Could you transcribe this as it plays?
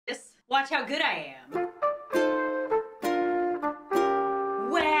watch how good I am.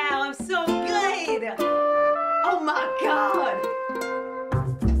 Wow, I'm so good! Oh my god!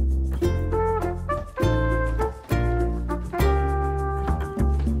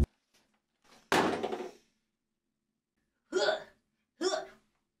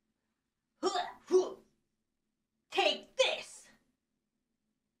 Take this!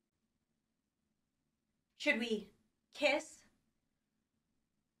 Should we kiss?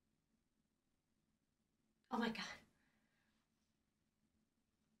 Oh my god.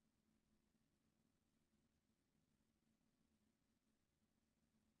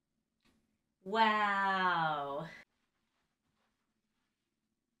 Wow.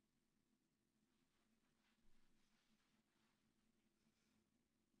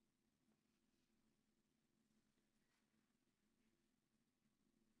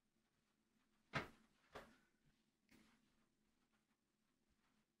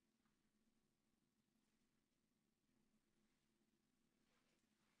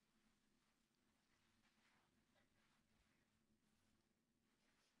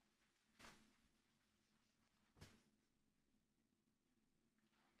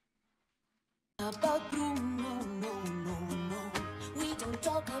 About Bruno, no, no, no. We don't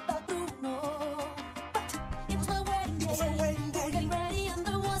talk about Bruno. But it was my wedding day. Getting ready, and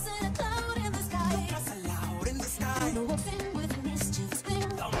there wasn't a cloud in the sky. Bruno walks in with a mischievous grin.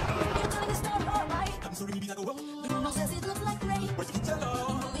 You're telling a story, all right. Bruno says it looks like rain.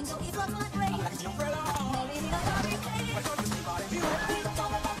 Moving so he floats like rain. Maybe the hurricane. We don't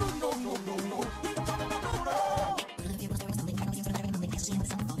talk about Bruno, no, no, no. We don't talk about Bruno.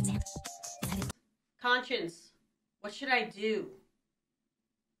 Conscience, what should I do?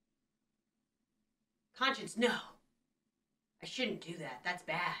 Conscience, no. I shouldn't do that. That's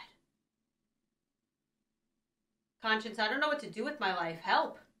bad. Conscience, I don't know what to do with my life.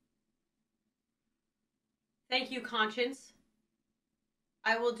 Help. Thank you, Conscience.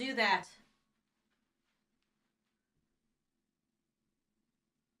 I will do that.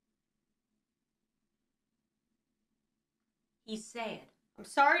 He's sad. I'm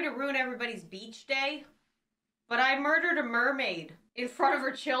sorry to ruin everybody's beach day, but I murdered a mermaid in front of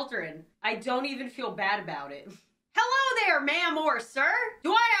her children. I don't even feel bad about it. Hello there, ma'am or sir.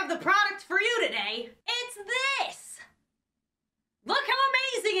 Do I have the product for you today? It's this. Look how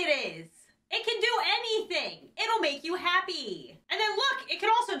amazing it is. It can do anything. It'll make you happy. And then look, it can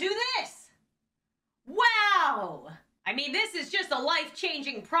also do this. Wow. I mean, this is just a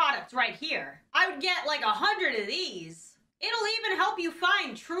life-changing product right here. I would get like 100 of these. It'll even help you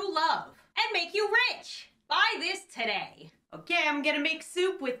find true love and make you rich. Buy this today. Okay, I'm gonna make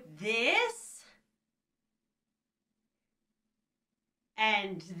soup with this.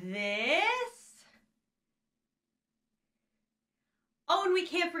 And this. Oh, and we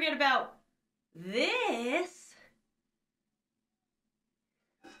can't forget about this.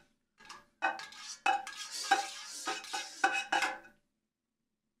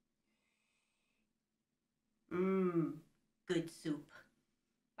 Mmm. Good soup.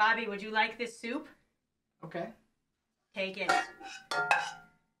 Bobby, would you like this soup? Okay. Take it.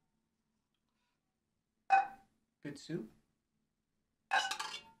 Good soup.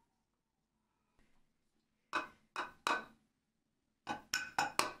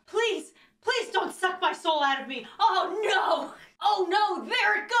 Please, please don't suck my soul out of me. Oh no! Oh no,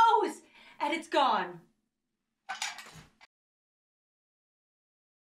 there it goes! And it's gone.